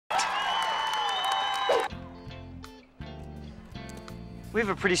We have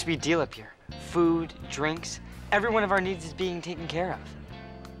a pretty sweet deal up here. Food, drinks, every one of our needs is being taken care of.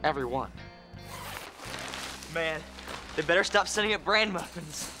 Every one. Man, they better stop sending up bran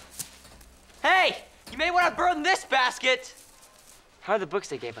muffins. Hey, you may want to burn this basket. How are the books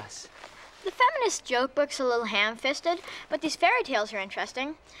they gave us? The feminist joke book's a little ham-fisted, but these fairy tales are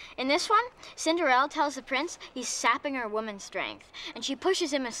interesting. In this one, Cinderella tells the prince he's sapping her woman's strength, and she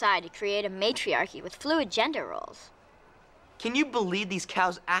pushes him aside to create a matriarchy with fluid gender roles. Can you believe these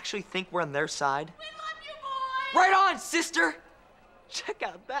cows actually think we're on their side? We love you, boys! Right on, sister! Check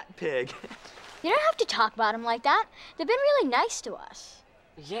out that pig. You don't have to talk about them like that. They've been really nice to us.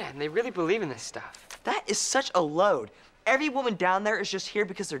 Yeah, and they really believe in this stuff. That is such a load. Every woman down there is just here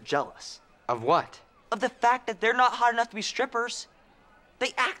because they're jealous. Of what? Of the fact that they're not hot enough to be strippers.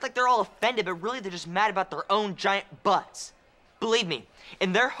 They act like they're all offended, but really they're just mad about their own giant butts. Believe me,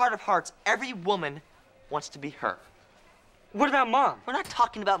 in their heart of hearts, every woman wants to be her. What about Mom? We're not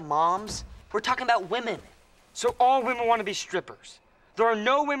talking about moms. We're talking about women. So all women want to be strippers. There are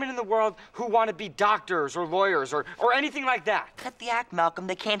no women in the world who want to be doctors or lawyers or anything like that. Cut the act, Malcolm.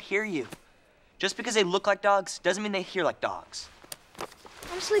 They can't hear you. Just because they look like dogs doesn't mean they hear like dogs.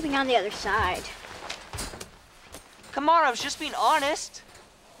 I'm sleeping on the other side. Come on, I was just being honest.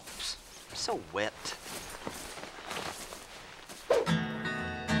 I'm so whipped.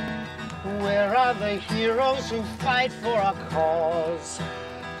 Where are the heroes who fight for a cause?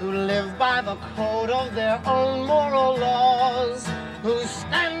 Who live by the code of their own moral laws? Who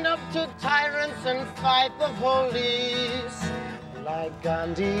stand up to tyrants and fight the police? Like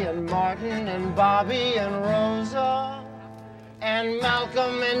Gandhi and Martin and Bobby and Rosa, and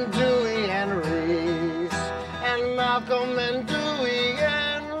Malcolm and Dewey and Reese, and Malcolm and Dewey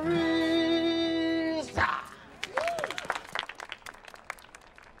and Reese. Ah.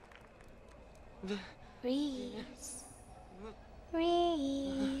 Reese.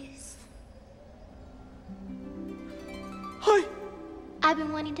 Reese. Hi. I've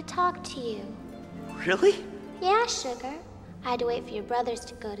been wanting to talk to you. Really? Yeah, sugar. I had to wait for your brothers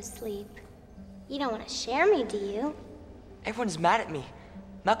to go to sleep. You don't want to share me, do you? Everyone's mad at me.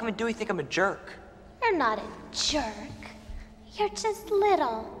 Malcolm and Dewey think I'm a jerk. You're not a jerk. You're just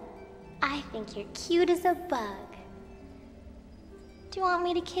little. I think you're cute as a bug. Do you want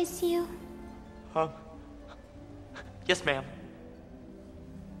me to kiss you? Yes, ma'am.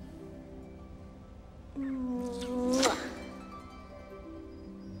 Mwah.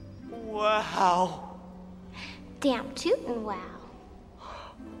 Wow. Damn tootin' wow.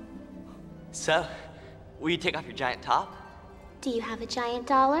 So, will you take off your giant top? Do you have a giant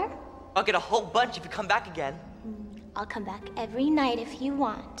dollar? I'll get a whole bunch if you come back again. I'll come back every night if you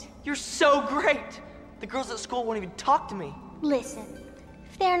want. You're so great! The girls at school won't even talk to me. Listen,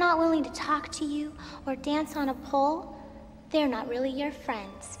 if they're not willing to talk to you or dance on a pole, they're not really your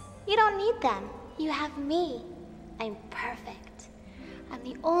friends. You don't need them. You have me. I'm perfect. I'm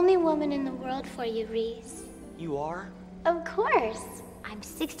the only woman in the world for you, Reese. You are? Of course. I'm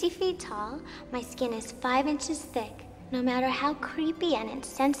 60 feet tall. My skin is 5 inches thick. No matter how creepy and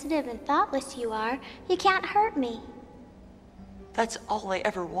insensitive and thoughtless you are, you can't hurt me. That's all I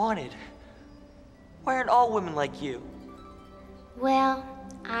ever wanted. Why aren't all women like you? Well,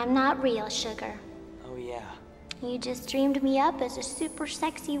 I'm not real, sugar. Oh, yeah. You just dreamed me up as a super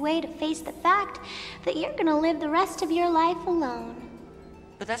sexy way to face the fact that you're gonna live the rest of your life alone.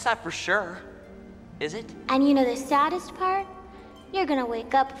 But that's not for sure, is it? And you know the saddest part? You're gonna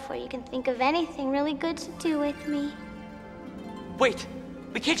wake up before you can think of anything really good to do with me. Wait,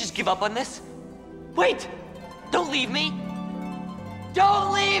 we can't just give up on this. Wait, don't leave me.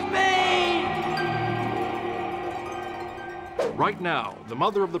 Don't leave me! Right now, the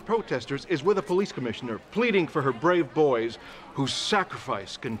mother of the protesters is with a police commissioner, pleading for her brave boys, whose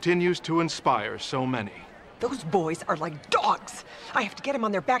sacrifice continues to inspire so many. Those boys are like dogs. I have to get them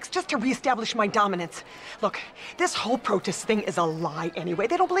on their backs just to reestablish my dominance. Look, this whole protest thing is a lie anyway.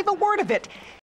 They don't believe a word of it.